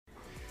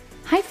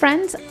Hi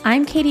friends,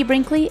 I'm Katie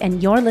Brinkley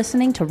and you're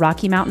listening to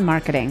Rocky Mountain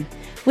Marketing.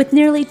 With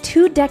nearly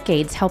 2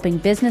 decades helping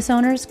business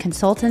owners,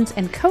 consultants,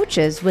 and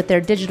coaches with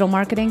their digital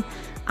marketing,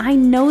 I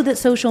know that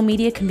social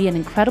media can be an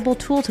incredible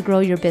tool to grow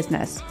your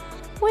business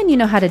when you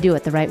know how to do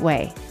it the right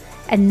way.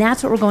 And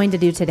that's what we're going to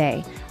do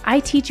today. I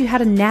teach you how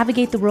to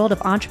navigate the world of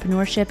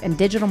entrepreneurship and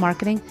digital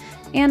marketing,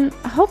 and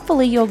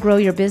hopefully you'll grow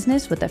your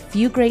business with a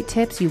few great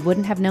tips you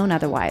wouldn't have known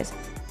otherwise,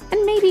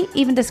 and maybe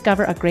even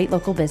discover a great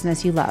local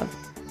business you love.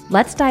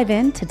 Let's dive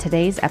into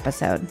today's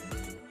episode.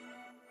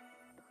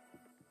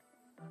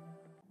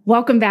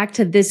 Welcome back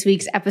to this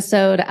week's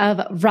episode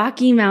of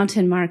Rocky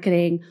Mountain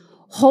Marketing.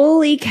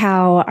 Holy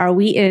cow, are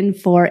we in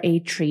for a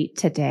treat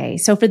today?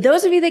 So for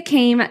those of you that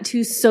came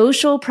to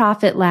Social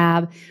Profit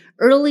Lab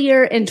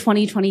earlier in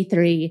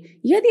 2023,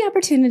 you had the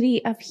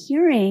opportunity of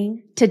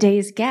hearing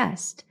today's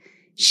guest.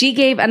 She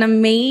gave an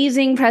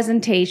amazing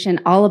presentation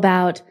all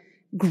about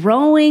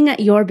growing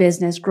your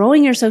business,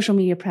 growing your social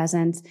media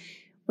presence,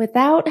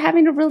 without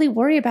having to really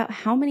worry about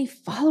how many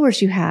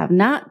followers you have,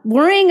 not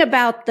worrying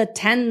about the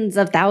tens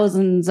of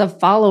thousands of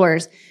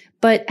followers,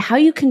 but how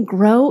you can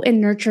grow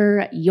and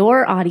nurture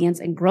your audience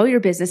and grow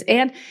your business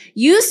and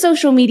use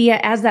social media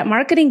as that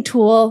marketing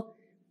tool,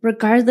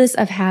 regardless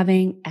of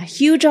having a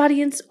huge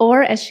audience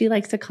or, as she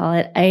likes to call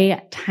it, a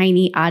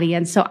tiny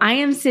audience. So I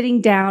am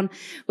sitting down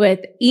with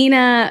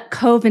Ina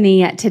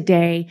Coveney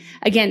today.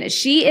 Again,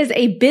 she is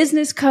a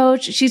business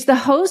coach. She's the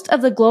host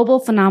of the Global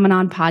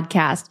Phenomenon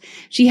podcast.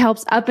 She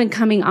helps up and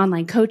coming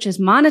online coaches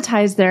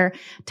monetize their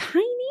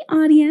tiny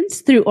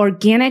audience through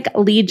organic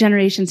lead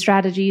generation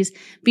strategies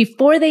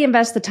before they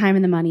invest the time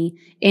and the money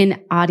in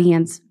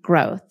audience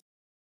growth.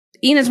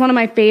 Ina is one of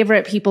my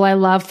favorite people. I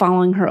love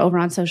following her over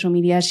on social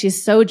media.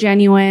 She's so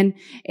genuine.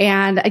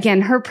 And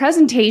again, her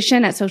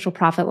presentation at Social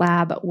Profit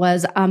Lab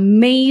was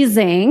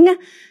amazing.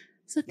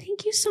 So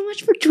thank you so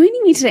much for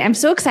joining me today. I'm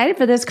so excited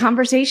for this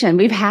conversation.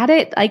 We've had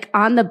it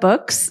on the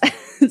books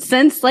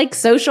since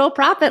Social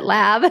Profit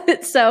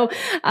Lab. So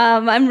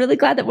I'm really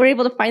glad that we're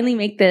able to finally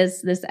make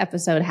this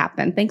episode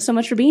happen. Thanks so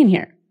much for being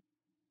here.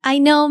 I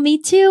know, me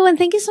too. And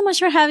thank you so much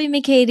for having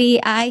me,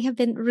 Katie. I have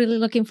been really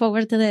looking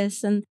forward to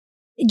this. And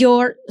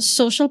your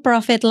Social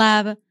Profit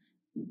Lab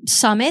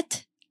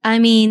summit, I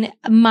mean,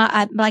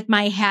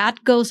 my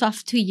hat goes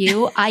off to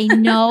you. I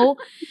know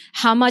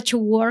how much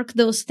work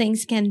those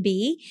things can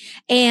be.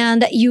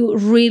 And you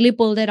really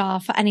pulled it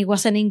off. And it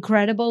was an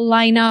incredible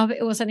lineup.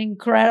 It was an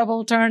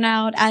incredible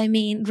turnout. I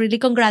mean, really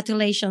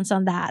congratulations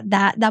on that.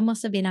 That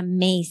must have been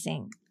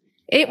amazing.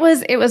 It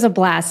was a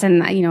blast.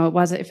 And,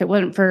 if it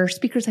wasn't for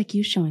speakers like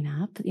you showing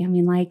up,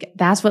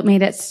 that's what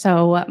made it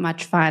so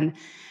much fun.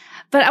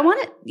 But I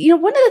want to,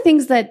 one of the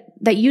things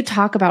that you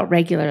talk about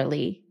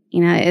regularly,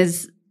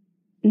 is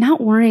not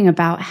worrying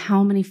about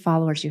how many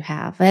followers you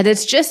have, that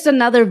it's just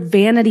another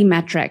vanity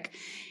metric.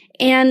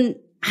 And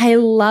I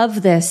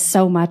love this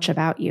so much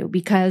about you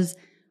because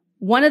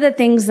one of the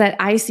things that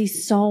I see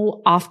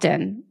so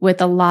often with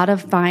a lot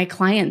of my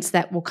clients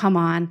that will come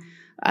on,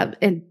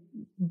 and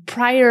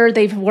prior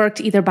they've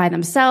worked either by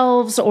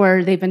themselves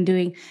or they've been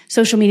doing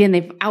social media and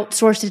they've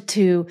outsourced it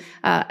to,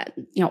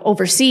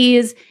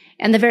 overseas.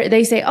 And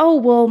they say, oh,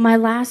 well, my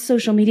last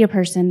social media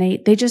person,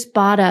 they just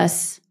bought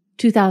us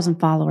 2,000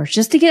 followers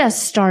just to get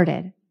us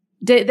started.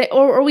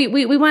 Or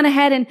we went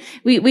ahead and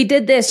we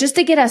did this just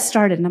to get us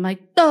started. And I'm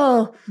like,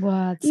 oh,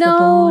 what's the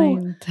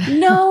point?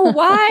 No,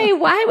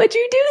 why would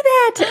you do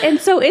that? And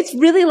so it's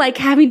really like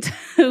having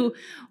to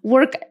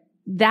work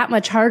that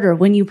much harder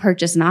when you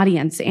purchase an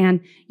audience.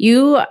 And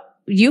you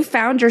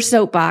found your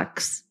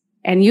soapbox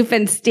and you've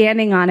been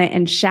standing on it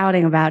and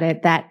shouting about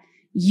it that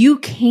you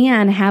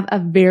can have a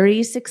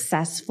very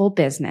successful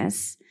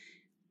business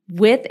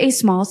with a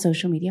small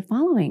social media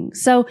following.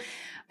 So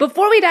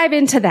before we dive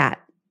into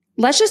that,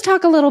 let's just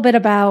talk a little bit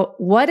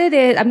about what it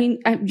is. I mean,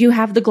 you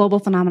have the Global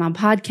Phenomenon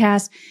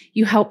podcast.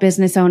 You help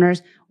business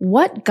owners.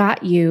 What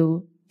got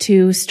you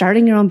to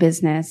starting your own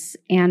business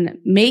and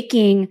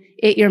making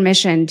it your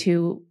mission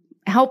to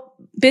help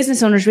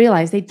business owners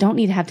realize they don't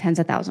need to have tens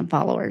of thousands of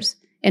followers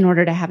in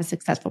order to have a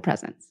successful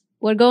presence?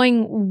 We're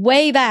going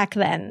way back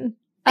then.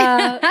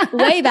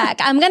 Way back.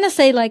 I'm going to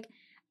say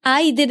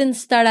I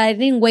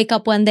didn't wake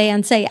up one day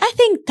and say, I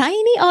think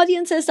tiny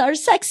audiences are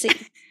sexy.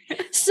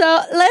 So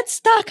let's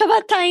talk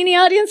about tiny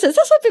audiences.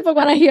 That's what people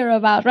want to hear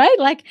about,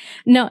 right?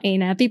 No,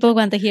 Ina, people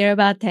want to hear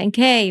about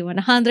 10K,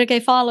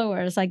 100K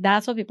followers.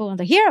 That's what people want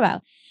to hear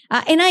about.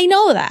 And I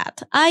know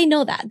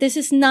that. This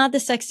is not the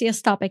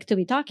sexiest topic to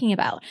be talking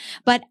about,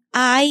 but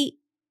I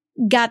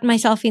got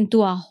myself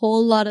into a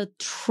whole lot of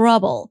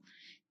trouble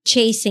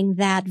chasing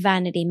that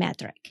vanity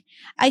metric.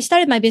 I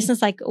started my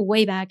business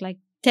way back,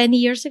 10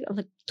 years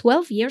ago,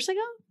 12 years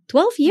ago.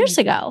 12 years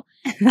ago,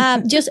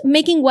 just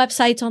making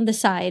websites on the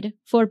side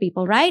for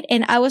people, right?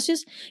 And I was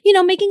just,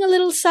 making a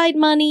little side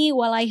money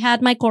while I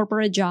had my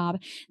corporate job.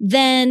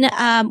 Then,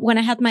 when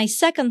I had my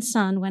second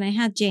son, when I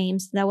had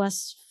James, that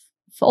was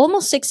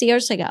almost 6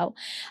 years ago,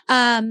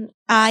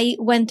 I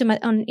went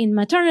to in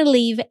maternity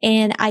leave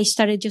and I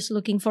started just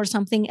looking for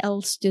something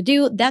else to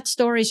do. That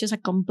story is just a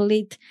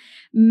complete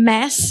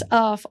mess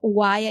of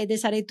why I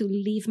decided to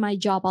leave my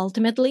job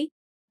ultimately.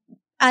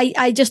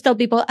 I just tell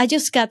people I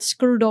just got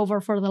screwed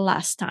over for the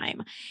last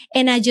time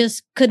and I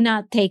just could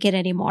not take it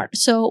anymore.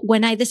 So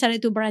when I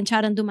decided to branch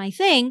out and do my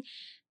thing,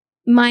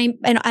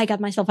 and I got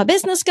myself a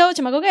business coach.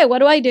 I'm like, okay, what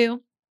do I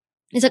do?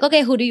 It's like,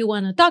 okay, who do you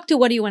want to talk to?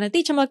 What do you want to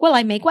teach? I'm like, well,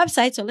 I make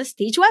websites, so let's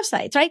teach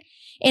websites, right?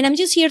 And I'm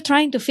just here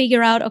trying to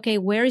figure out, okay,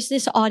 where is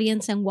this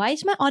audience and why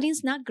is my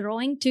audience not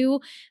growing to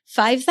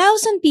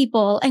 5,000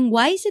 people? And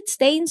why is it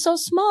staying so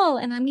small?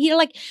 And I'm here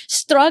like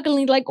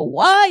struggling, like,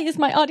 why is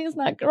my audience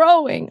not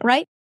growing,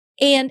 right?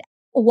 And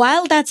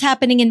while that's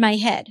happening in my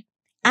head,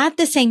 at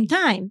the same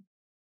time,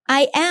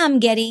 I am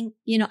getting,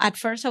 at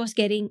first I was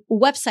getting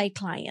website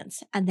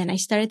clients and then I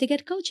started to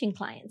get coaching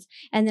clients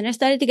and then I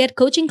started to get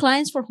coaching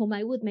clients for whom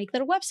I would make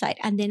their website.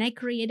 And then I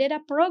created a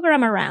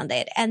program around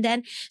it. And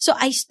then, so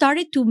I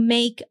started to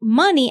make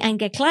money and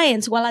get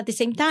clients while at the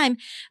same time,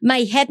 my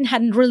head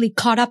hadn't really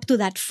caught up to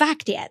that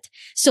fact yet.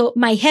 So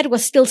my head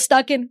was still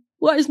stuck in,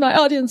 why is my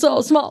audience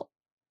so small?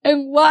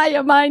 And why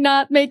am I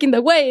not making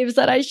the waves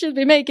that I should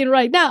be making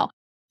right now?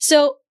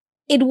 So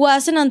it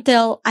wasn't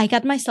until I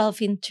got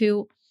myself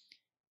into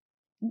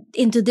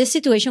this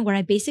situation where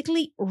I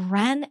basically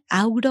ran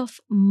out of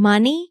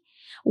money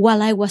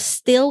while I was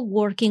still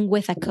working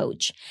with a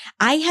coach.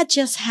 I had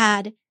just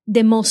had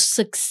the most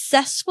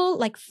successful,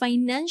 like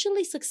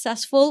financially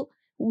successful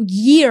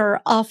year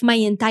of my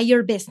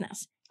entire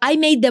business. I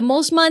made the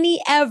most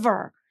money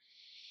ever.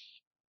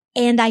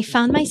 And I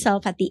found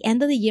myself at the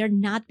end of the year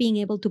not being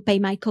able to pay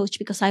my coach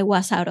because I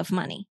was out of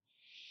money.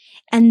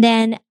 And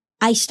then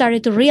I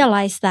started to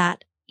realize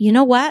that, you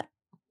know what?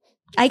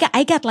 I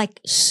got like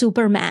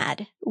super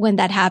mad when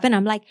that happened.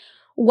 I'm like,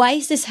 why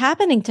is this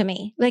happening to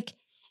me? Like,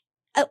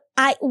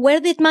 where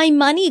did my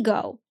money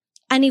go?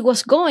 And it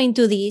was going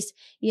to these,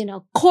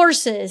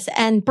 courses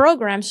and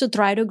programs to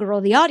try to grow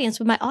the audience.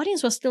 But my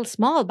audience was still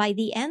small. By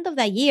the end of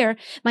that year,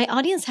 my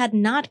audience had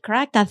not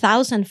cracked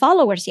 1,000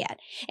 followers yet.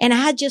 And I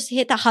had just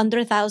hit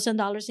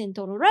 $100,000 in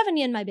total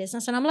revenue in my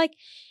business. And I'm like,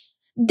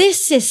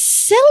 this is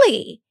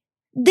silly.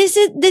 This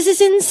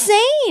is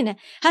insane.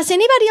 Has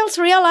anybody else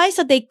realized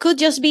that they could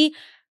just be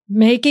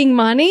making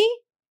money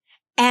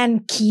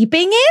and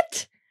keeping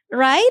it,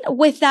 right?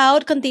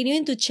 Without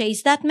continuing to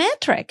chase that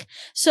metric.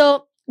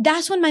 So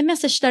that's when my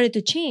message started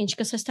to change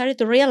because I started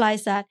to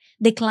realize that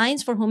the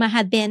clients for whom I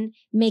had been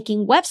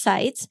making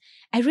websites,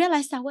 I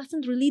realized that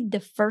wasn't really the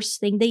first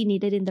thing they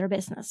needed in their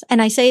business.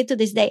 And I say it to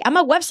this day, I'm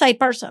a website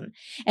person.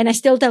 And I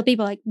still tell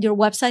people like, your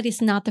website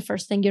is not the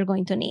first thing you're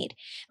going to need,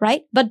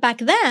 right? But back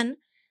then,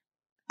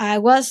 I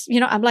was,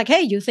 I'm like,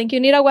 hey, you think you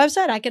need a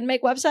website? I can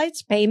make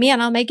websites, pay me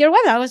and I'll make your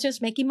website. I was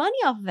just making money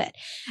off of it.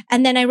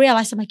 And then I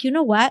realized, I'm like, you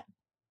know what?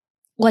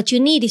 What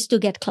you need is to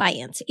get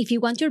clients. If you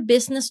want your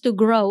business to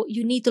grow,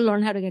 you need to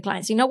learn how to get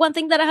clients. One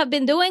thing that I have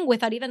been doing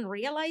without even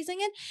realizing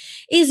it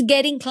is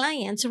getting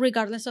clients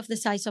regardless of the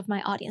size of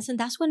my audience. And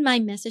that's when my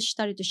message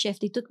started to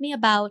shift. It took me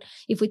about,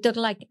 if we took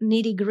like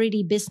nitty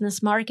gritty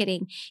business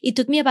marketing, it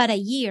took me about a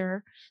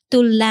year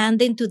to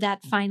land into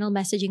that final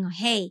messaging of,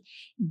 hey,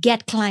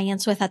 get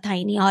clients with a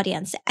tiny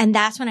audience. And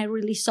that's when I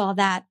really saw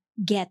that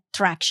get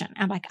traction.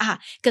 I'm like,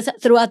 because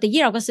throughout the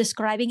year, I was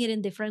describing it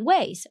in different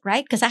ways,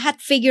 right? Because I had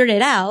figured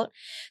it out.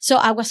 So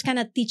I was kind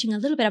of teaching a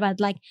little bit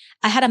about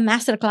I had a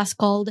masterclass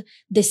called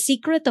The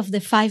Secret of the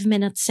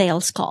 5-Minute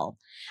Sales Call.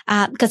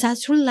 Because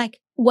that's really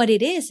what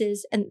it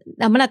is, and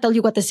I'm going to tell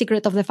you what the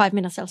secret of the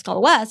 5-minute sales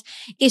call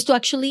is to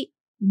actually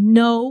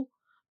know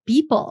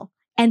people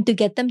and to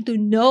get them to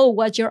know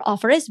what your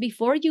offer is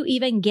before you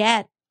even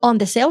get on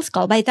the sales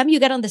call. By the time you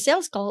get on the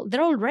sales call,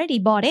 they're already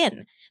bought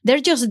in. They're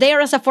just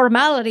there as a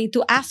formality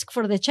to ask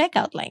for the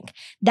checkout link.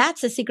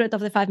 That's the secret of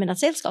the 5-minute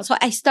sales call. So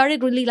I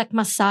started really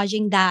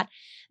massaging that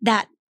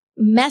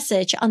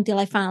message until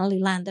I finally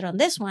landed on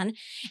this one.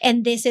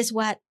 And this is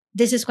kind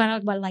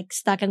of what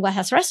stuck and what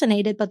has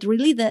resonated. But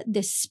really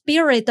the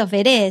spirit of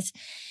it is,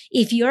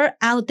 if you're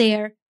out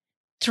there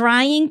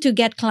trying to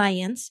get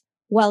clients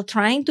while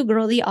trying to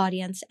grow the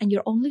audience and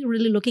you're only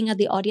really looking at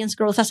the audience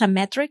growth as a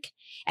metric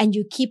and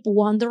you keep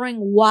wondering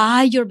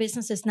why your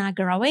business is not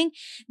growing,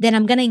 then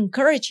I'm going to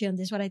encourage you. And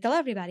this is what I tell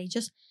everybody.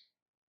 Just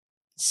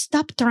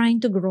stop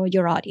trying to grow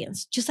your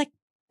audience. Just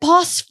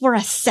pause for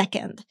a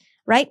second,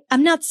 right?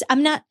 I'm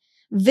not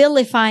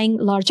vilifying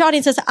large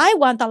audiences. I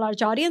want a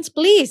large audience,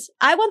 please.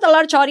 I want a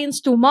large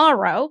audience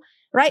tomorrow,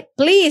 right?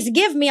 Please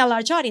give me a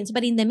large audience.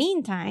 But in the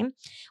meantime,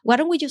 why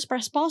don't we just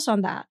press pause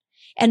on that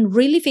and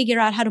really figure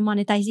out how to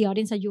monetize the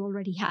audience that you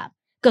already have?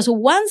 Because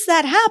once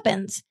that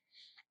happens,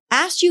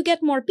 as you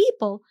get more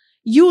people,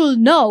 you'll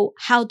know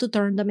how to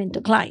turn them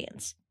into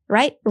clients,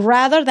 right?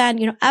 Rather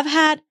than, I've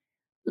had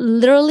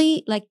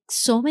literally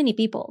so many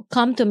people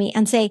come to me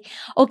and say,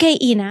 okay,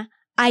 Ina,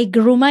 I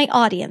grew my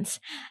audience.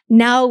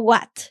 Now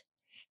what?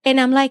 And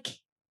I'm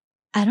like,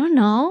 I don't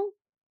know.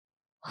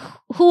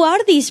 Who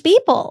are these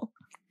people?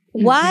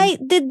 Why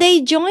did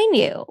they join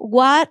you?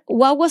 What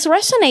was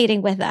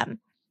resonating with them?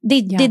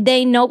 Did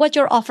they know what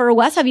your offer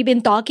was? Have you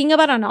been talking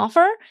about an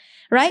offer?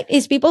 Right?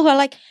 It's people who are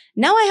like,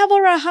 now I have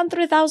over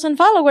 100,000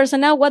 followers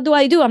and now what do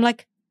I do? I'm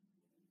like,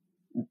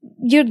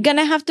 you're going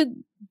to have to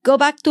go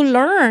back to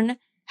learn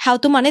how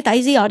to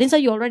monetize the audience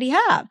that you already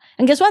have.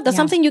 And guess what? That's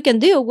something you can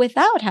do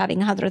without having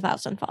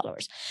 100,000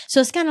 followers.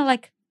 So it's kind of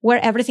like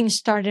where everything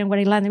started and where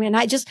it landed me. And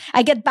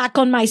I get back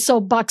on my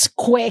soapbox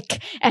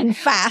quick and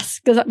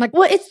fast because I'm like,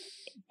 well,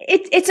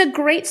 it's a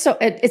great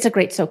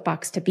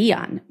soapbox to be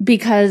on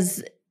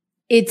because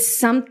it's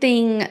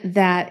something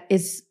that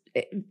is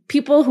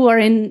people who are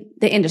in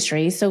the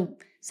industry. So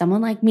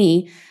someone like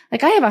me,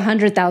 like I have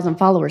 100,000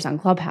 followers on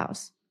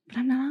Clubhouse, but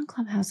I'm not on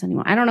Clubhouse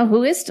anymore. I don't know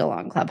who is still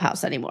on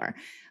Clubhouse anymore.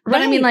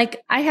 But I mean,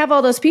 like I have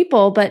all those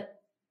people, but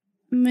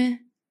meh.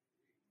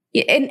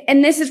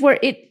 And this is where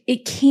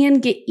it can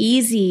get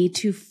easy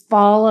to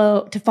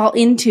fall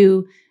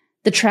into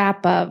the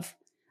trap of,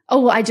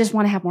 oh, well, I just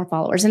want to have more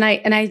followers. And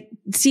I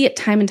see it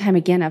time and time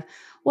again of,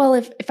 well,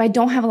 if I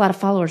don't have a lot of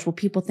followers, will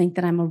people think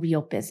that I'm a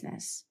real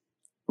business?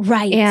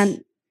 Right.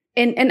 And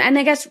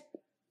I guess,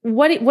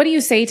 what do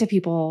you say to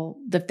people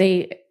that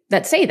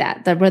say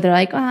that where they're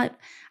like, oh,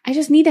 I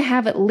just need to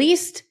have at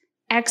least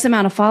X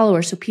amount of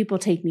followers so people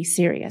take me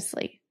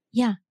seriously.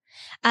 Yeah.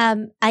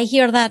 I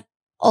hear that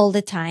all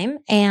the time.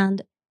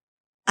 And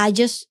I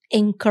just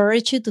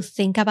encourage you to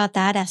think about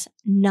that as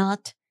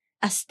not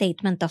a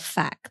statement of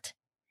fact.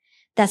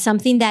 That's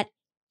something that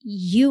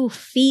you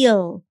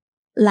feel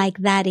like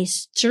that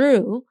is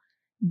true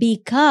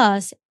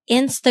because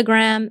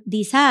Instagram,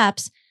 these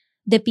apps,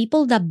 the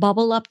people that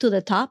bubble up to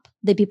the top,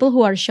 the people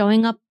who are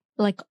showing up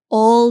like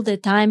all the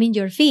time in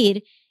your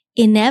feed,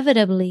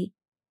 inevitably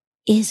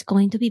is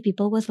going to be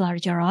people with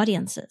larger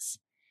audiences,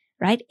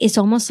 right? It's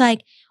almost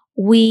like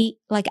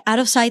out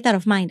of sight, out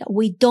of mind.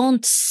 We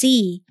don't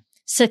see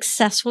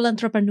successful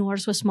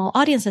entrepreneurs with small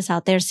audiences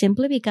out there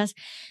simply because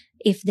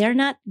if they're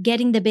not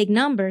getting the big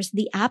numbers,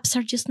 the apps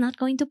are just not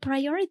going to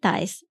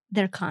prioritize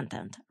their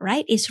content,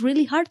 right? It's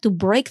really hard to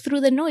break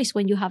through the noise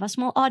when you have a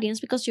small audience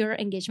because your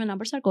engagement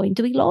numbers are going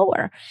to be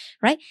lower,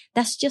 right?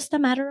 That's just a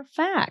matter of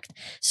fact.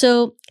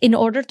 So in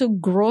order to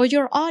grow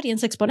your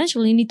audience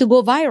exponentially, you need to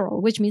go viral,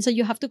 which means that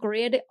you have to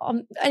create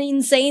an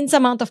insane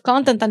amount of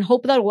content and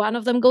hope that one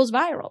of them goes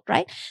viral,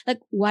 right? Like,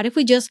 what if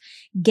we just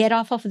get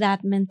off of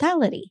that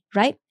mentality,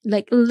 right?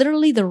 Like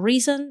literally the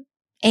reason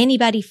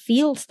anybody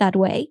feels that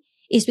way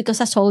is because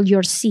that's all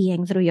you're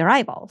seeing through your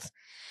eyeballs.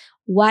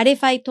 What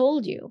if I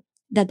told you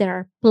that there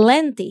are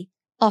plenty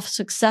of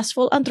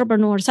successful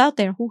entrepreneurs out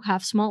there who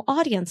have small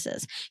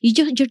audiences?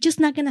 You're just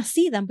not going to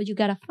see them, but you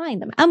got to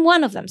find them. I'm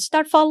one of them.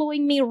 Start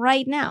following me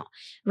right now,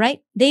 right?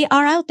 They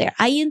are out there.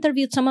 I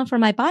interviewed someone for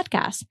my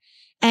podcast.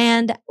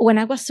 And when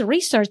I was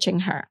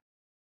researching her,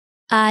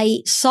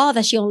 I saw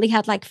that she only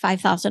had like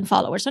 5,000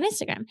 followers on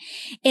Instagram.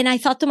 And I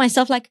thought to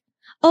myself, like,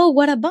 oh,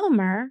 what a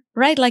bummer,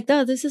 right? Like,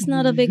 oh, this is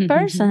not a big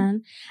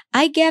person.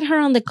 I get her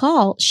on the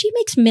call. She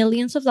makes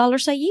millions of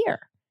dollars a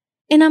year.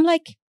 And I'm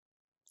like,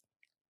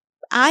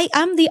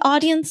 I'm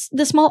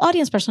the small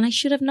audience person. I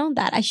should have known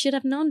that. I should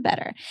have known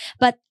better.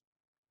 But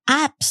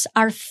apps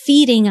are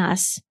feeding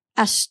us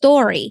a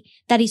story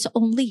that is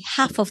only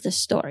half of the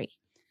story.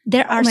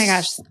 There are, oh my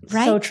gosh,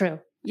 right? So true.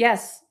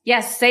 Yes.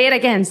 Say it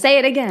again. Say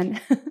it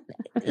again.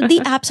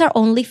 The apps are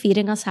only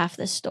feeding us half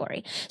the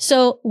story.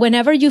 So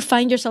whenever you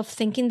find yourself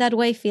thinking that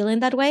way, feeling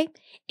that way,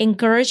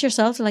 encourage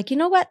yourself like, you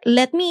know what?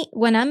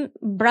 When I'm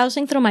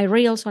browsing through my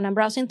reels, when I'm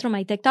browsing through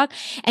my TikTok,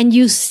 and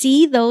you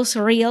see those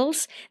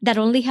reels that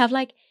only have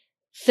like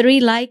 3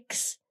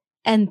 likes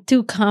and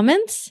 2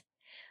 comments,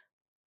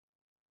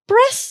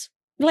 press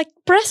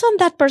on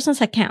that person's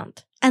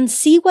account and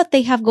see what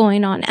they have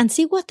going on and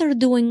see what they're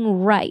doing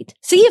right.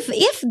 See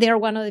if they're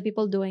one of the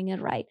people doing it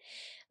right.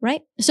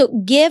 Right? So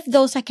give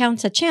those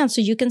accounts a chance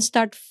so you can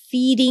start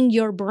feeding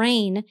your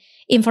brain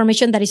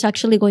information that is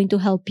actually going to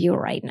help you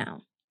right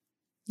now.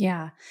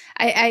 Yeah.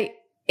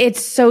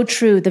 It's so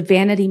true. The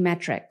vanity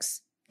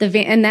metrics,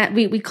 and that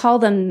we call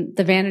them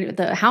the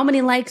vanity, how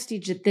many likes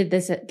did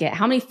this get?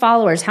 How many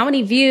followers? How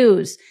many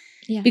views?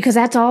 Yeah. Because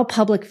that's all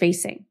public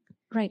facing.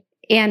 Right.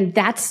 And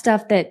that's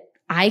stuff that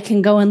I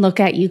can go and look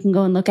at. You can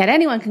go and look at.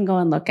 Anyone can go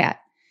and look at.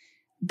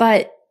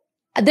 But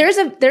there's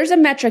a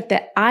metric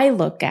that I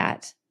look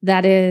at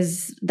that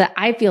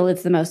I feel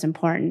is the most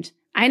important.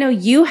 I know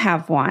you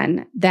have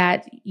one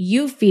that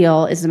you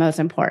feel is the most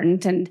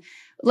important. And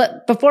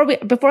before we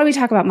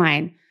talk about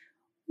mine,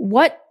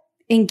 what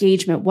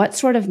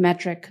sort of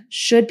metric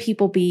should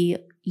people be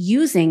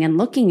using and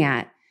looking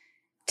at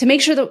to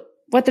make sure that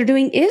what they're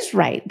doing is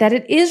right, that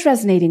it is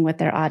resonating with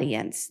their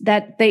audience,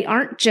 that they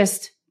aren't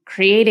just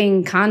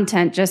creating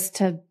content just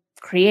to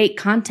create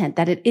content,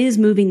 that it is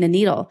moving the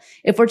needle?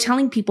 If we're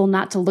telling people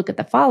not to look at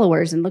the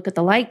followers and look at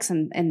the likes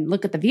and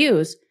look at the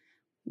views,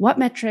 what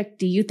metric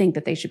do you think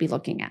that they should be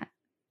looking at?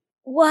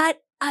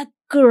 What a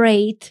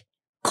great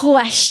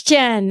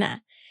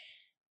question.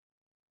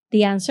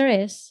 The answer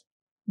is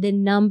the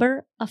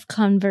number of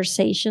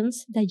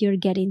conversations that you're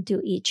getting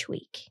to each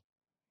week.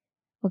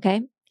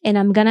 Okay? And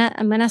I'm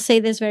gonna say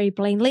this very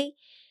plainly.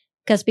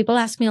 Because people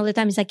ask me all the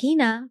time, it's like,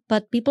 Ina,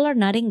 but people are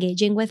not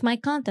engaging with my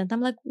content.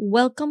 I'm like,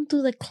 welcome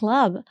to the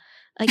club.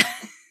 Like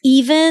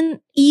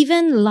even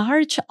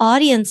large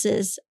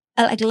audiences,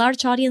 like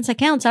large audience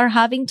accounts are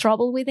having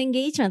trouble with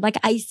engagement. Like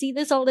I see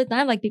this all the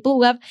time, like people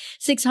who have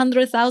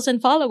 600,000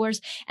 followers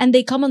and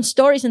they come on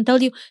stories and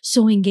tell you,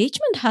 so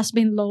engagement has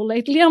been low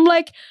lately. I'm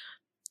like,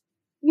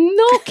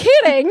 no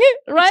kidding,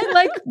 right?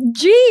 Like,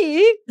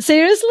 gee,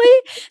 seriously?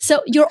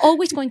 So you're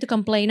always going to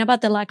complain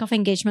about the lack of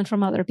engagement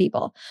from other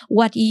people.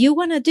 What you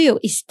want to do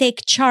is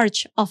take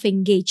charge of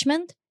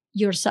engagement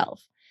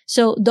yourself.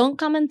 So don't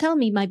come and tell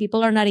me my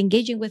people are not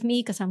engaging with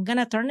me because I'm going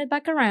to turn it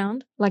back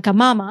around like a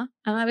mama.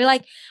 And I'll be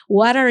like,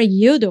 what are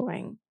you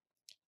doing?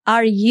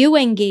 Are you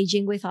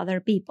engaging with other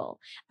people?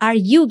 Are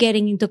you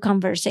getting into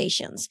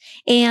conversations?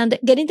 And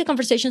getting into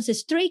conversations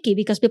is tricky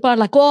because people are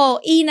like, oh,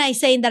 Ina is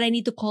saying that I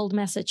need to cold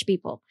message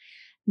people.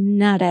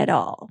 Not at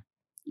all.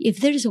 If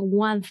there's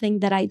one thing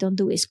that I don't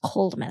do is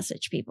cold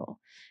message people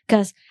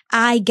because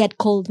I get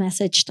cold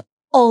messaged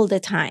all the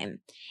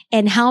time.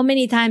 And how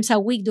many times a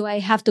week do I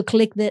have to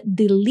click the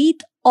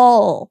delete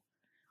all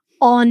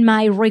on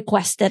my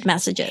requested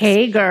messages?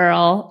 Hey,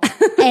 girl.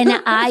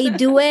 And I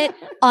do it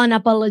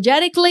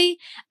unapologetically.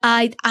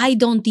 I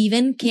don't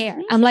even care.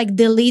 I'm like,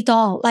 delete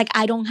all. Like,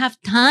 I don't have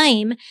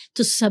time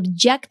to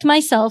subject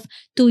myself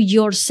to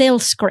your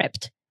sales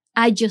script.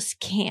 I just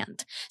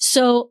can't.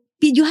 So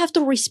you have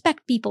to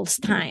respect people's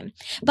time.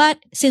 But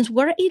since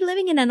we're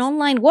living in an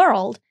online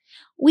world,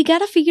 we got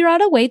to figure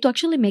out a way to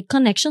actually make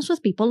connections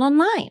with people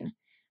online,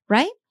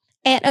 right?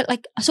 And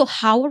so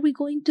how are we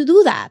going to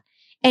do that?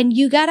 And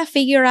you got to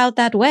figure out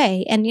that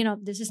way. And,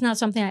 this is not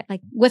something I,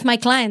 like with my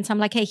clients. I'm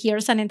like, hey,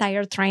 here's an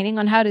entire training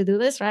on how to do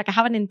this, right? Like I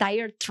have an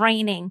entire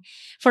training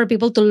for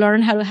people to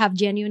learn how to have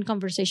genuine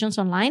conversations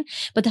online.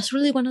 But that's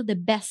really one of the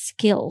best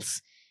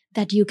skills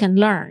that you can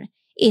learn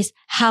is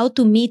how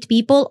to meet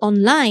people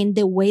online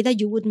the way that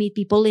you would meet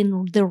people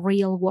in the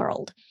real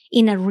world,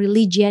 in a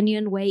really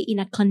genuine way, in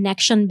a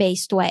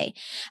connection-based way.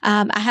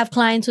 I have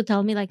clients who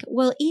tell me like,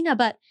 well, Ina,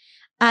 but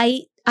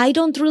I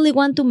don't really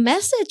want to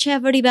message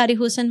everybody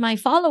who's in my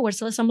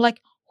followers list. I'm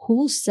like,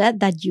 who said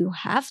that you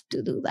have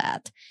to do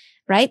that?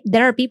 Right?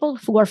 There are people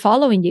who are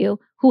following you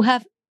who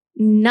have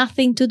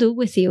nothing to do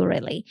with you,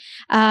 really.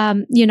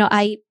 I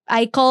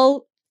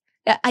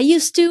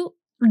used to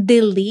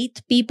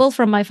delete people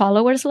from my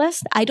followers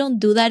list. I don't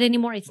do that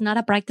anymore. It's not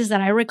a practice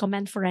that I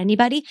recommend for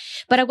anybody,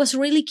 but I was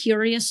really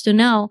curious to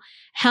know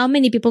how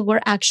many people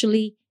were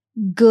actually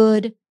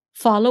good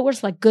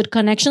followers, like good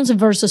connections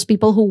versus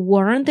people who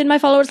weren't in my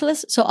followers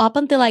list. So up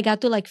until I got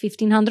to like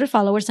 1,500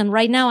 followers, and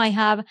right now I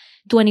have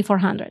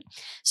 2,400.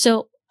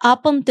 So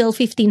up until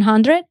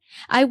 1,500,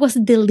 I was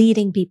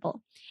deleting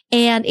people.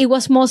 And it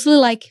was mostly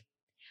like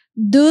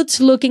dudes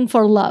looking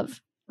for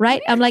love,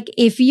 right? I'm like,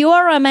 if you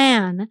are a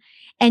man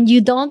and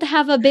you don't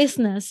have a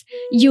business,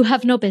 you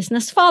have no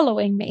business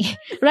following me,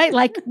 right?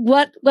 Like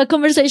what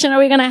conversation are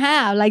we going to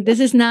have? Like this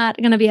is not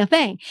going to be a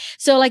thing.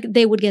 So like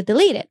they would get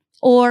deleted.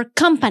 Or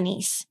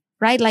companies,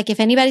 right? Like if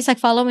anybody's like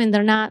following,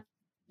 they're not,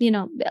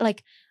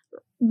 like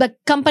the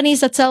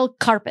companies that sell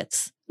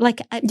carpets.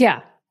 Like,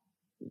 yeah,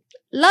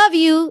 love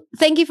you.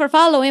 Thank you for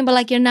following, but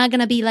like, you're not going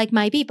to be like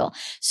my people.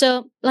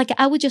 So like,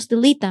 I would just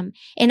delete them.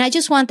 And I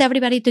just want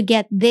everybody to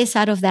get this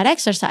out of that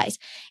exercise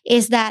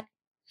is that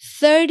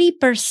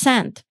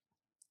 30%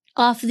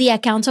 of the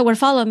accounts that were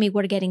following me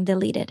were getting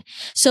deleted.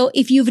 So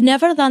if you've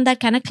never done that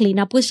kind of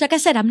cleanup, which like I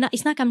said,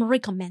 I'm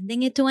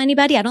recommending it to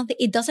anybody. I don't think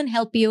it doesn't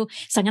help you.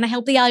 It's not going to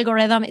help the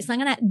algorithm. It's not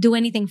going to do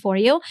anything for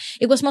you.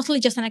 It was mostly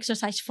just an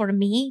exercise for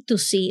me to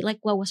see like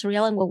what was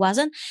real and what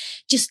wasn't.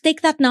 Just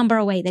take that number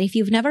away that if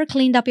you've never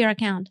cleaned up your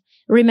account,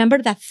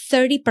 remember that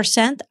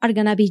 30% are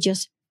going to be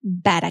just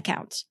bad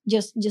accounts.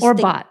 Just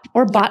bot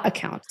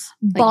accounts.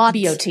 Bots.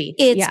 Like BOT.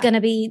 It's going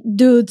to be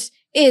dudes.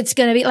 It's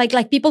going to be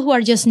like people who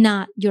are just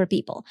not your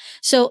people.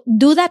 So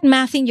do that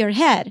math in your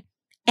head.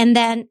 And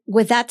then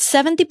with that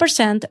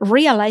 70%,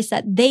 realize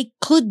that they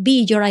could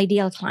be your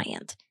ideal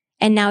client.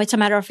 And now it's a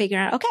matter of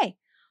figuring out, okay,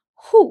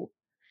 who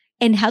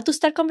and how to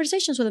start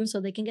conversations with them so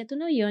they can get to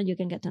know you and you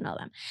can get to know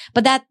them.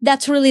 But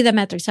that's really the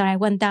metric. Sorry, I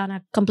went down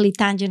a complete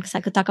tangent because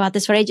I could talk about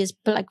this for ages,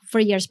 but like for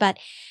years. But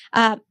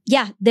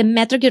the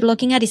metric you're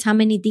looking at is how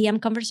many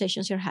DM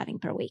conversations you're having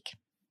per week.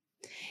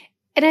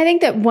 And I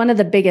think that one of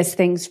the biggest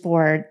things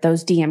for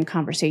those DM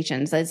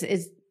conversations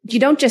is you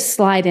don't just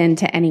slide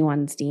into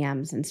anyone's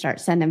DMs and start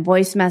sending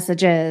voice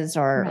messages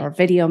or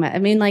video. I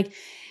mean, like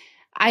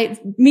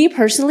me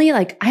personally,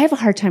 like I have a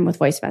hard time with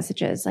voice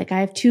messages. Like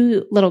I have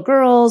 2 little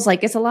girls.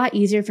 Like it's a lot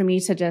easier for me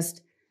to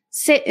just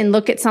sit and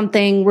look at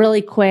something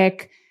really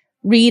quick,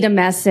 read a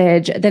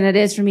message than it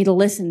is for me to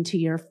listen to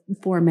your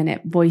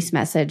 4-minute voice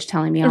message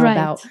telling me all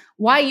about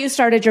why you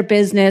started your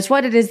business,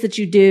 what it is that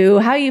you do,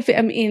 how you feel.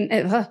 I mean,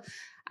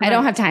 I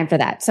don't have time for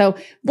that. So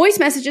voice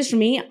messages for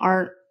me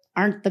aren't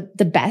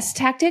the best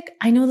tactic.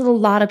 I know that a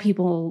lot of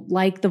people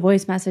like the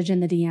voice message in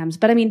the DMs,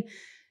 but I mean,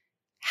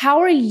 how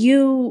are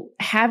you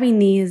having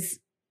these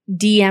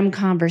DM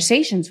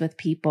conversations with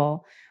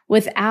people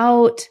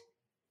without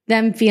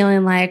them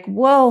feeling like,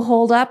 whoa,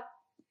 hold up.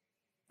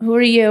 who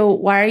are you?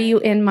 Why are you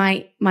in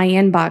my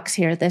inbox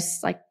here?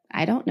 This, like,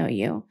 I don't know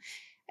you.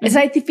 As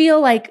I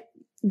feel like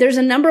there's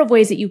a number of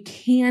ways that you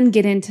can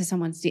get into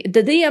someone's the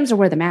DMs are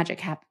where the magic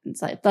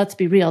happens. Like, let's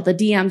be real. The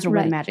DMs are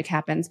where the magic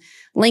happens.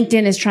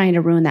 LinkedIn is trying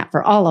to ruin that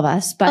for all of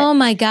us. But oh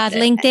my God,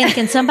 LinkedIn.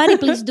 Can somebody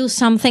please do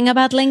something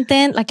about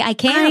LinkedIn? Like, I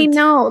can't. I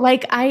know.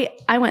 Like,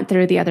 I went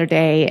through the other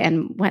day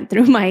and went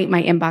through my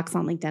inbox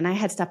on LinkedIn. I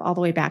had stuff all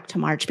the way back to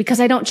March because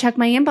I don't check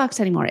my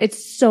inbox anymore.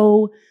 It's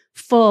so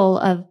full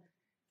of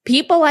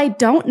people I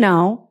don't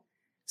know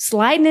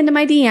sliding into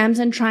my DMs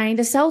and trying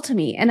to sell to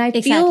me. And I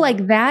feel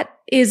like that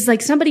is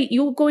like somebody,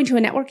 you going to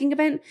a networking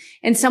event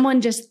and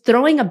someone just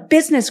throwing a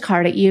business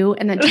card at you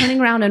and then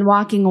turning around and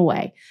walking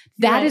away.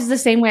 That is the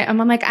same way. I'm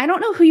like, I don't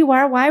know who you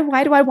are.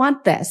 Why do I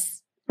want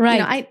this? Right. You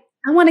know, I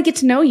want to get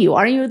to know you.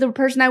 Are you the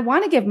person I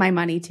want to give my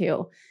money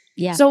to?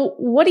 Yeah. So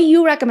what do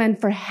you recommend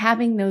for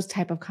having those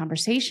type of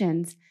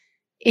conversations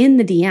in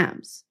the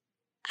DMs?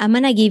 I'm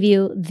going to give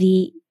you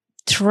the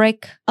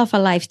trick of a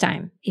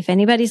lifetime. If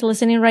anybody's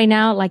listening right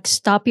now, like,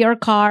 stop your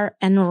car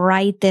and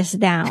write this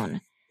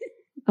down.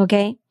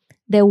 Okay.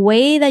 The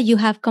way that you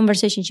have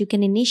conversations, you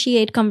can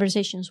initiate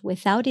conversations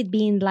without it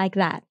being like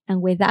that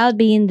and without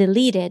being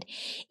deleted,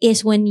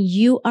 is when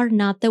you are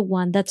not the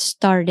one that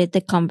started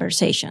the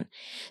conversation.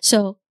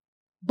 So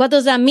what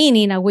does that mean,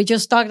 Ina? We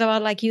just talked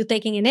about, like, you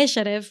taking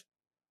initiative.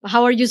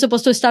 How are you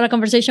supposed to start a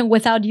conversation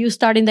without you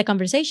starting the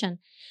conversation?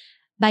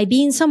 By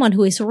being someone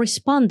who is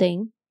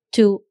responding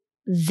to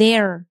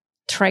their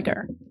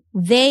trigger.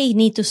 They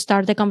need to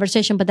start the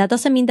conversation, but that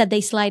doesn't mean that they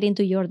slide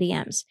into your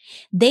DMs.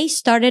 They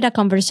started a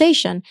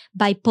conversation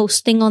by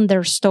posting on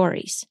their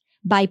stories,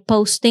 by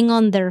posting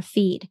on their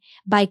feed,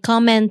 by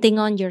commenting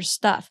on your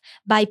stuff,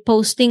 by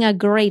posting a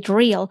great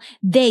reel.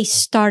 They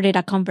started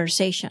a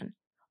conversation.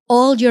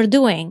 All you're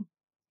doing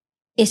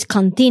is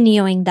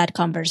continuing that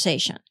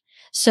conversation.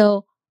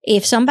 So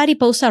if somebody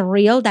posts a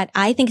reel that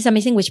I think is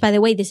amazing, which, by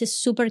the way, this is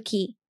super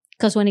key,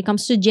 because when it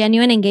comes to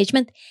genuine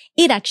engagement,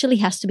 it actually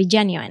has to be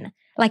genuine.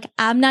 Like,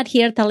 I'm not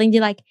here telling you,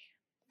 like,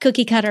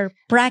 cookie cutter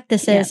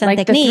practices and like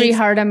techniques. The 3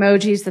 heart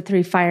emojis, the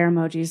 3 fire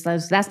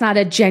emojis. That's not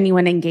a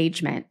genuine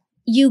engagement.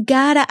 You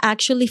gotta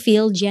actually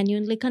feel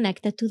genuinely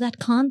connected to that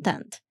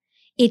content.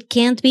 It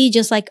can't be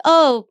just like,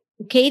 oh,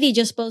 Katie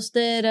just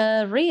posted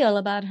a reel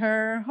about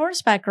her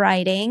horseback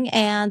riding,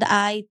 and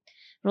I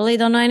really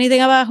don't know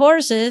anything about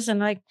horses. And,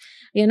 like,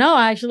 you know,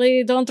 I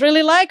actually don't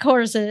really like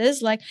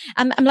horses. Like,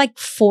 I'm like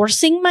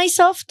forcing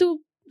myself to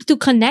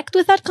connect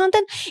with that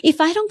content. If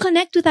I don't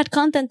connect with that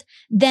content,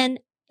 then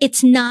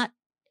it's not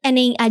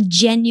a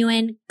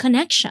genuine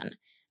connection,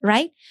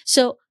 right?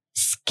 So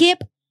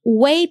skip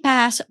way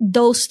past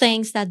those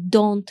things that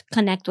don't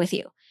connect with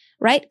you,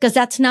 right? Because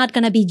that's not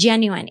going to be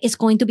genuine. It's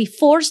going to be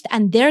forced,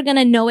 and they're going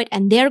to know it,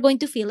 and they're going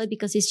to feel it,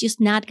 because it's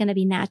just not going to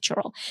be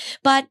natural.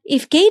 But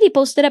if Katie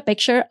posted a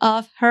picture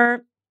of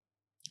her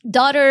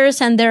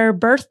daughters and their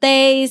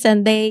birthdays,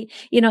 and they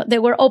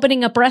were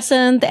opening a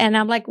present, and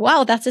I'm like,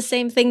 wow, that's the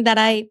same thing that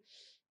I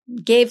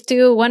gave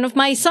to one of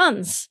my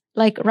sons.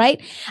 Like,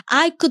 right?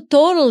 I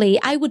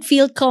would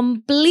feel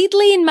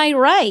completely in my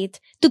right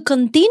to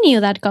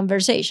continue that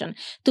conversation,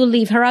 to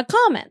leave her a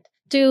comment,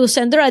 to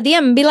send her a DM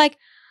and be like,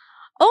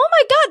 oh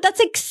my God,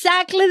 that's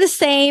exactly the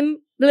same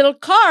little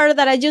car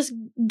that I just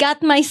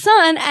got my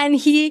son, and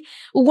he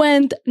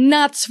went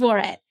nuts for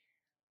it.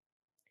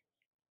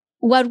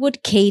 What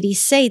would Katie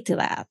say to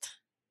that?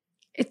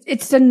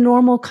 It's a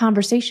normal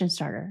conversation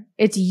starter.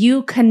 It's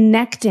you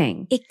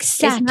connecting.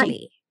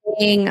 Exactly.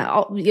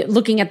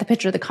 Looking at the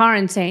picture of the car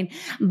and saying,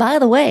 by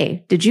the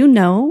way, did you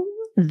know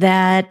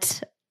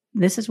that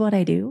this is what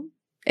I do?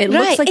 It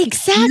looks like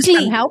exactly. You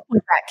need some help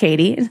with that,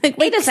 Katie. It's like,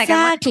 wait a second.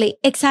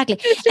 Exactly.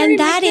 And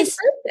that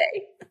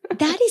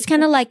is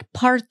kind of like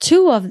part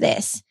 2 of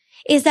this,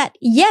 is that,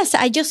 yes,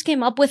 I just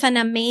came up with an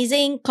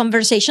amazing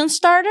conversation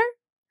starter,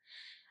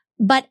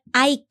 but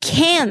I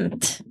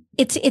can't.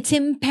 It's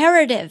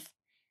imperative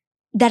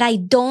that I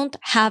don't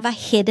have a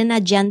hidden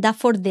agenda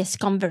for this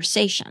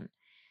conversation.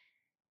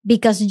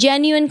 Because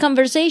genuine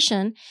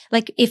conversation,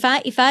 like if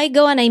I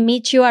go and I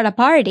meet you at a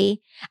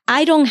party,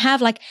 I don't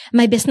have like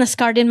my business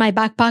card in my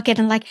back pocket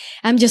and like,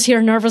 I'm just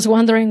here nervous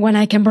wondering when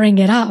I can bring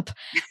it up,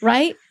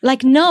 right?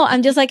 Like, no,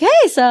 I'm just like,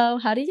 hey, so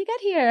how did you get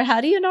here?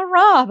 How do you know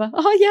Rob?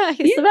 Oh yeah,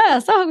 he's the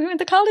best. Oh, we went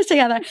to college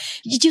together.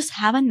 You just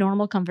have a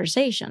normal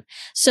conversation.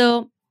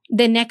 So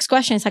the next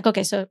question is like,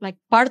 okay, so like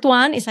part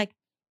 1 is like,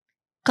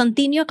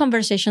 continue a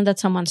conversation that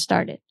someone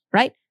started,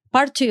 right?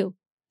 Part 2,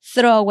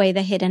 throw away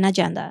the hidden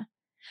agenda.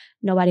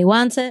 Nobody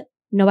wants it.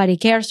 Nobody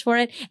cares for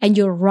it. And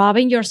you're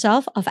robbing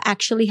yourself of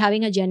actually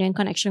having a genuine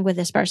connection with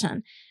this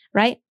person,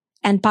 right?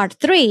 And part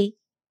 3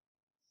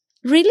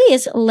 really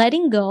is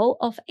letting go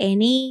of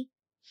any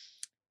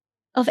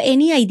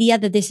idea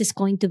that this is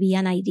going to be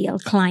an ideal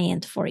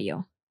client for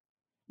you,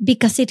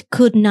 because it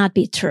could not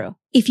be true.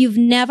 If you've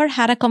never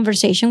had a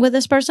conversation with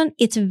this person,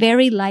 it's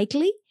very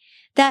likely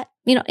that,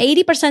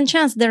 80%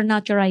 chance they're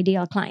not your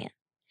ideal client.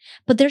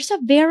 But there's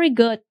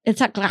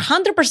it's like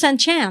 100%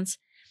 chance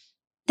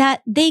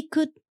that they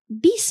could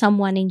be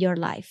someone in your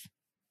life.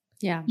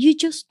 Yeah. You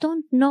just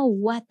don't know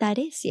what that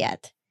is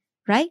yet,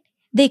 right?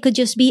 They could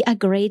just be a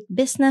great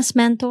business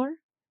mentor.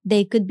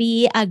 They could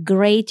be a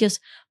great just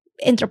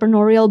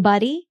entrepreneurial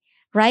buddy,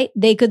 right?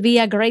 They could be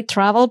a great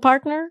travel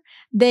partner.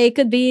 They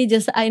could be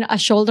just a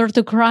shoulder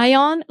to cry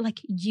on. Like,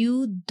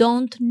 you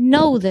don't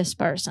know this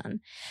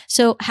person.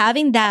 So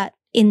having that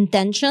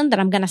intention that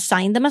I'm going to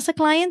sign them as a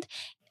client,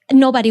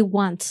 nobody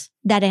wants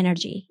that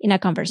energy in a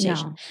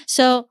conversation. No.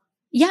 So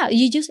yeah,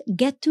 you just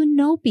get to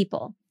know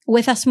people.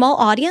 With a small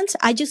audience,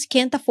 I just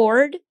can't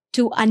afford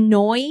to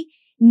annoy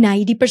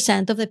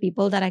 90% of the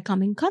people that I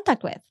come in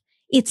contact with.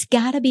 It's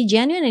gotta be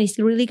genuine and it's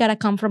really gotta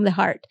come from the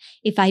heart.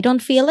 If I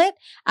don't feel it,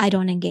 I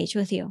don't engage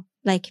with you.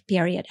 Like,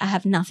 period. I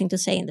have nothing to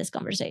say in this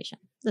conversation.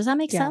 Does that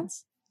make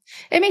sense?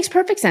 It makes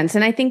perfect sense.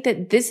 And I think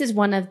that this is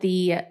one of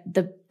the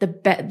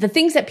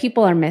things that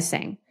people are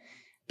missing,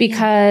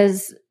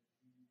 because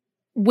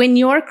when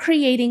you're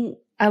creating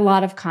a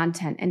lot of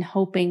content and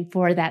hoping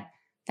for that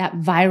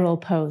viral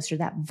post or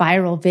that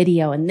viral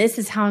video, and this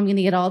is how I'm going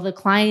to get all the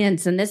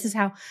clients, and this is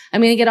how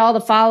I'm going to get all the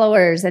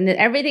followers, and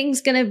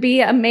everything's going to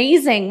be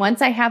amazing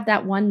once I have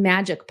that one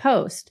magic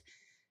post.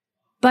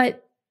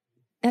 But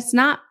that's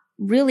not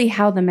really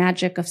how the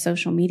magic of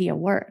social media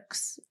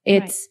works.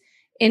 It's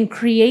in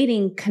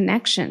creating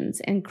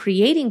connections and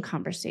creating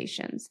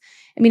conversations.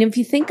 I mean, if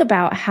you think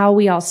about how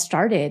we all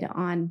started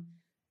on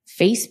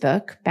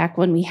Facebook back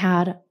when we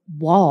had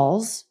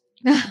walls,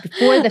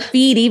 before the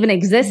feed even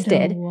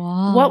existed,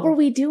 what were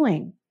we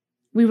doing?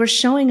 We were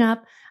showing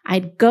up.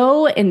 I'd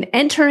go and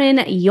enter in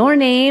your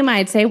name.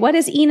 I'd say, what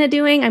is Ina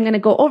doing? I'm going to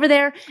go over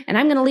there and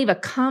I'm going to leave a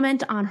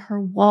comment on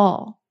her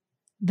wall.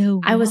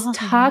 I was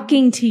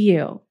talking to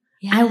you.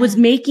 Yeah. I was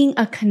making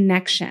a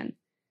connection.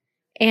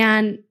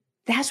 And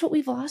that's what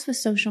we've lost with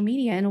social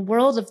media in a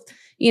world of,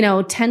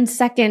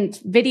 10-second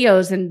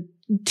videos and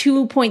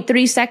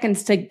 2.3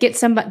 seconds to get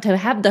somebody to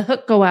have the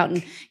hook go out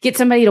and get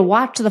somebody to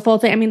watch the full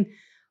thing. I mean,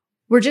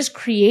 we're just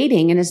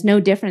creating, and it's no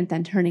different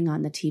than turning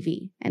on the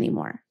TV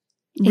anymore.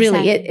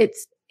 Really,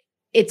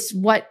 it's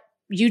what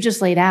you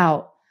just laid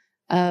out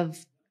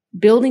of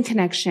building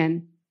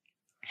connection,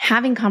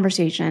 having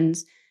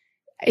conversations.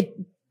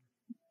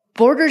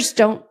 Borders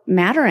don't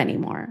matter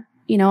anymore.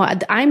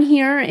 I'm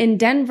here in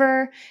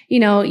Denver,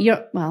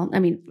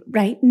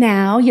 right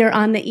now you're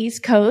on the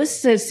East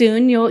Coast. So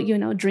soon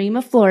you'll, dream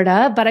of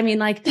Florida. But I mean,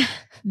 like,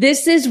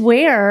 this is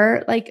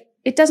where, like,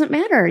 it doesn't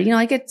matter.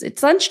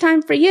 It's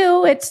lunchtime for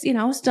you. It's,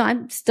 I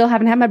still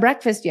haven't had my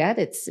breakfast yet.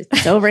 It's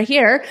over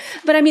here.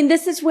 But I mean,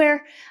 this is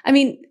where,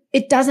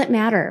 it doesn't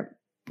matter.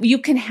 You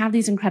can have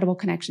these incredible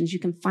connections. You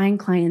can find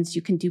clients.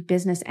 You can do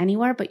business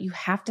anywhere, but you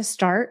have to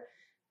start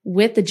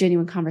with the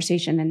genuine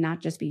conversation and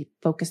not just be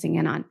focusing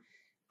in on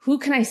who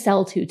can I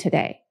sell to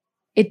today?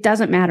 It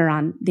doesn't matter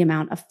on the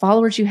amount of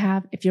followers you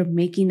have if you're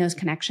making those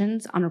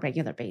connections on a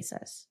regular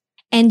basis.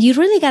 And you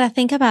really got to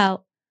think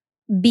about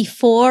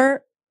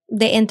before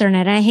the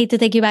internet. And I hate to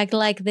take you back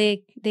like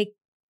the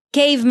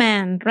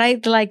caveman,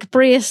 right? Like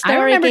prehistoric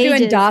I remember ages.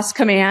 doing DOS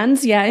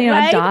commands. Yeah,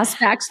 right? DOS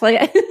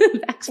backslash.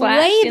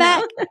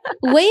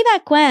 Way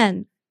back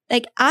when,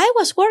 like, I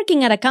was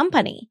working at a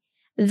company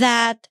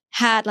that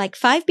had like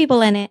 5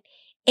 people in it,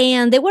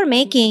 and they were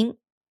making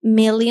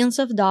millions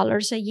of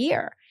dollars a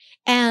year.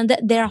 And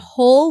their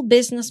whole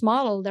business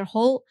model, their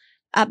whole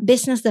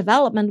business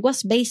development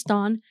was based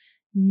on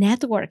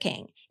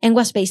networking and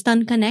was based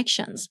on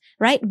connections,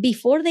 right?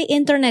 Before the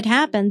internet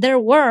happened, there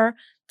were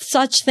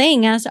such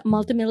thing as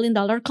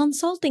multi-million-dollar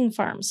consulting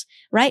firms,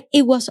 right?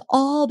 It was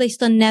all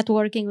based on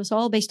networking. It was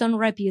all based on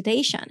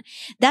reputation.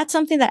 That's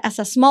something that as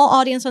a small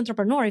audience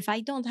entrepreneur, if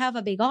I don't have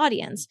a big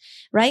audience,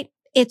 right?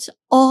 It's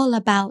all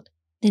about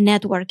the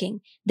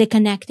networking, the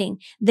connecting,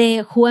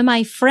 who am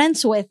I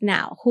friends with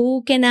now?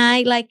 Who can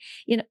I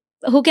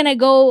who can I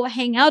go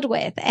hang out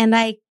with? And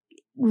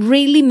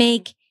really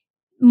make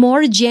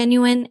more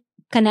genuine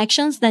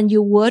connections than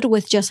you would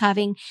with just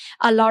having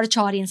a large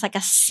audience, like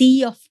a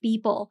sea of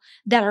people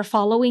that are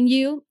following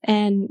you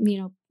and,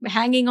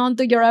 hanging on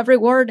to your every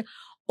word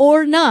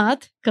or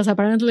not, because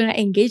apparently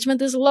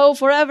engagement is low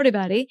for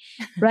everybody,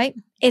 right?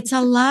 It's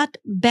a lot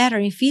better.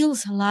 It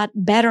feels a lot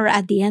better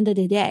at the end of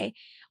the day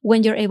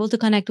when you're able to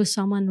connect with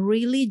someone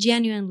really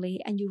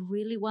genuinely and you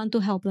really want to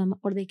help them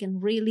or they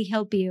can really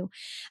help you.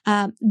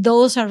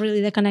 Those are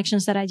really the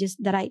connections that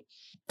I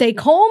take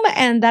home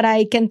and that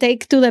I can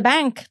take to the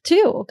bank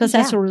too, because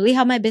that's really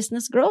how my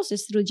business grows,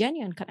 is through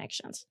genuine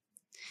connections.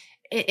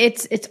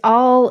 It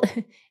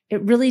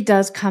really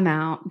does come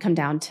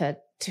down to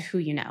who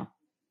you know.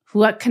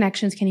 What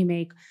connections can you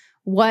make?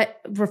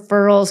 What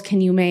referrals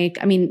can you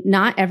make? I mean,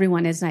 not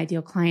everyone is an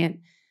ideal client,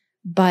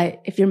 but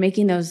if you're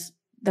making those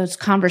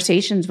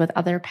conversations with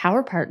other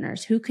power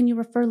partners, who can you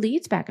refer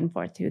leads back and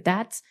forth to?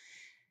 That's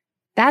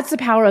the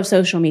power of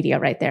social media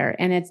right there.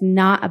 And it's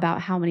not about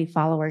how many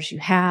followers you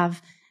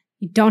have.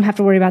 You don't have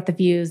to worry about the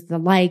views, the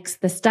likes,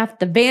 the stuff,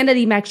 the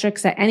vanity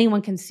metrics that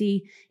anyone can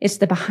see. It's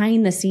the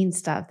behind the scenes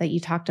stuff that you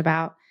talked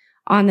about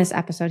on this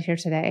episode here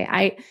today.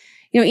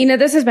 Ina,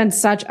 this has been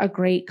such a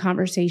great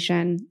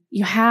conversation.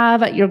 You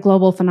have your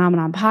Global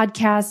Phenomenon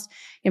podcast.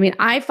 I mean,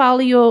 I follow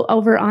you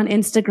over on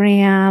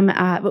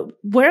Instagram.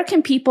 Where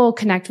can people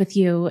connect with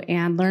you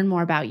and learn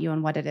more about you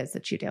and what it is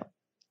that you do?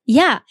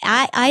 Yeah,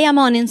 I am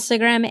on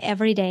Instagram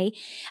every day.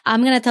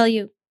 I'm going to tell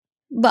you,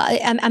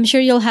 but I'm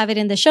sure you'll have it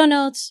in the show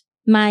notes.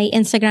 My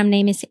Instagram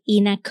name is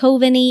Ina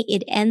Coveney.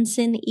 It ends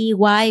in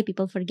EY.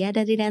 People forget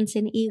that it ends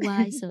in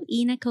EY. So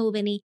Ina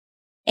Coveney.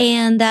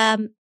 And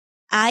I'm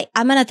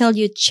going to tell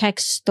you, check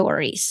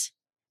stories.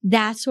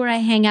 That's where I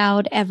hang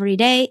out every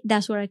day.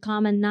 That's where I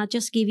come and not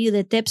just give you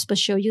the tips, but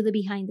show you the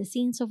behind the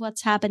scenes of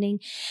what's happening,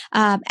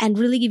 and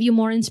really give you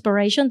more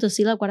inspiration to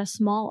see like what a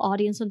small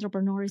audience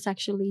entrepreneur is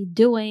actually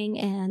doing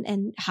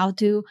and how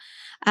to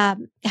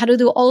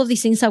do all of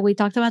these things that we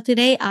talked about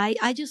today.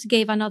 I just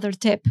gave another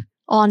tip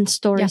on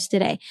stories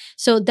today.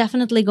 So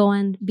definitely go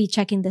and be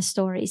checking the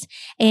stories.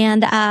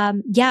 And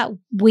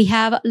we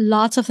have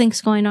lots of things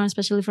going on,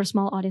 especially for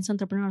small audience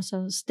entrepreneurs.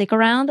 So stick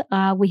around.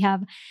 We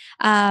have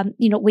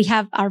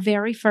our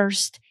very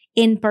first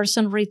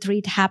in-person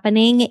retreat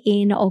happening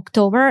in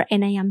October,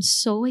 and I am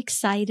so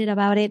excited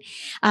about it.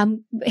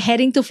 I'm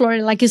heading to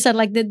Florida. Like you said,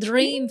 like the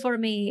dream for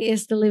me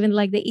is to live in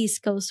like the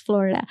East Coast,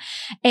 Florida.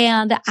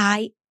 And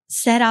I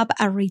set up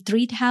a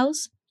retreat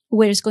house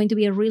where it's going to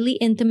be a really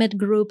intimate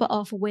group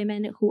of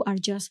women who are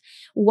just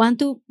want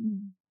to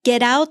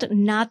get out,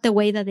 not the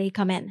way that they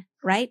come in,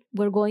 right?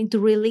 We're going to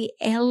really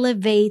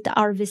elevate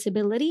our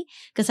visibility,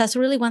 because that's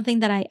really one thing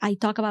that I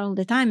talk about all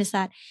the time, is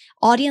that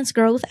audience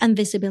growth and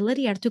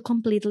visibility are two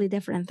completely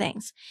different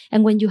things.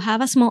 And when you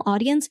have a small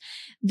audience,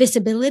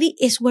 visibility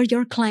is where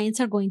your clients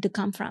are going to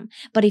come from.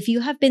 But if you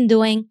have been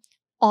doing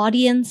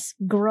audience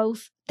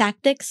growth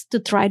tactics to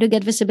try to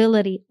get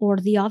visibility or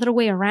the other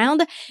way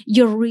around,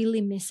 you're really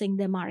missing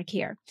the mark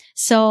here.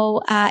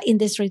 So in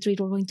this retreat,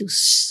 we're going to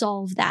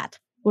solve that.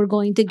 We're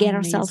going to get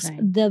ourselves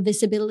the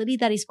visibility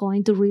that is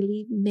going to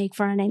really make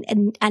for an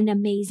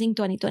amazing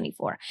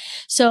 2024.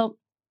 So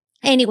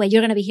anyway,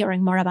 you're going to be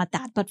hearing more about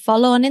that, but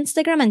follow on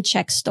Instagram and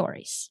check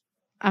stories.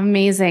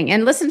 Amazing.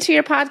 And listen to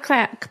your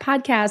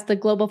podcast, the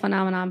Global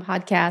Phenomenon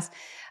podcast.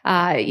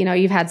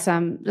 You've had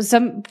some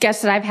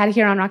guests that I've had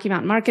here on Rocky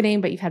Mountain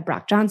Marketing, but you've had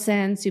Brock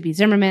Johnson, Subi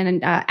Zimmerman,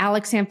 and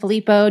Alex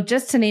Sanfilippo,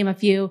 just to name a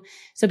few.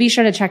 So be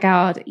sure to check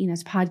out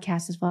Ina's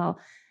podcast as well.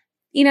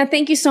 Ina,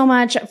 thank you so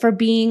much for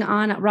being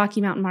on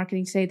Rocky Mountain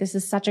Marketing today. This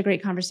is such a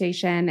great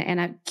conversation,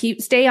 and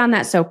stay on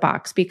that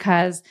soapbox,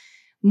 because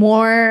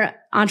more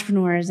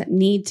entrepreneurs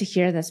need to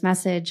hear this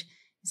message.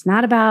 It's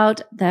not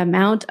about the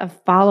amount of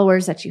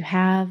followers that you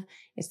have.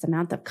 It's the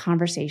amount of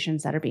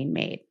conversations that are being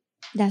made.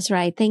 That's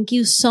right. Thank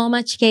you so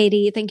much,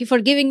 Katie. Thank you for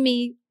giving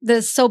me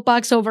the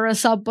soapbox over a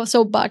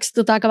soapbox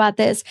to talk about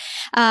this.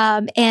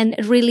 And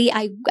really,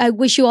 I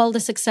wish you all the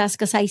success,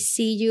 because I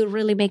see you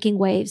really making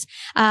waves.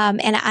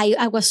 And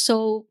I was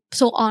so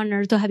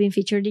honored to have been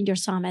featured in your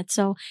summit.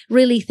 So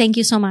really, thank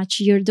you so much.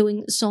 You're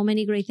doing so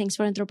many great things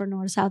for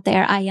entrepreneurs out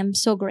there. I am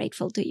so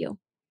grateful to you.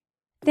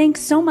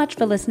 Thanks so much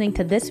for listening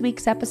to this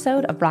week's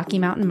episode of Rocky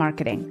Mountain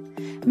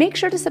Marketing. Make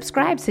sure to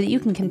subscribe so that you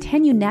can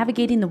continue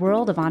navigating the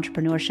world of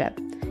entrepreneurship.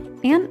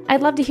 And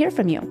I'd love to hear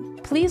from you.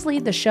 Please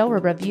leave the show a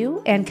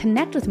review and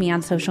connect with me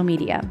on social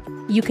media.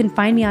 You can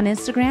find me on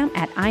Instagram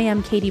at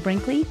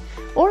 @IamKatieBrinkley,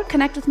 or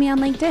connect with me on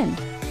LinkedIn.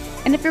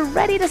 And if you're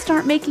ready to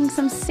start making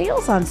some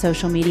sales on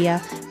social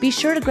media, be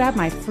sure to grab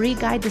my free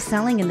guide to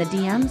selling in the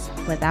DMs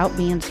without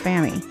being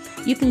spammy.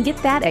 You can get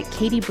that at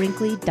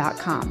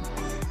katiebrinkley.com.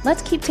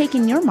 Let's keep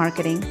taking your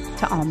marketing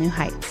to all new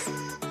heights.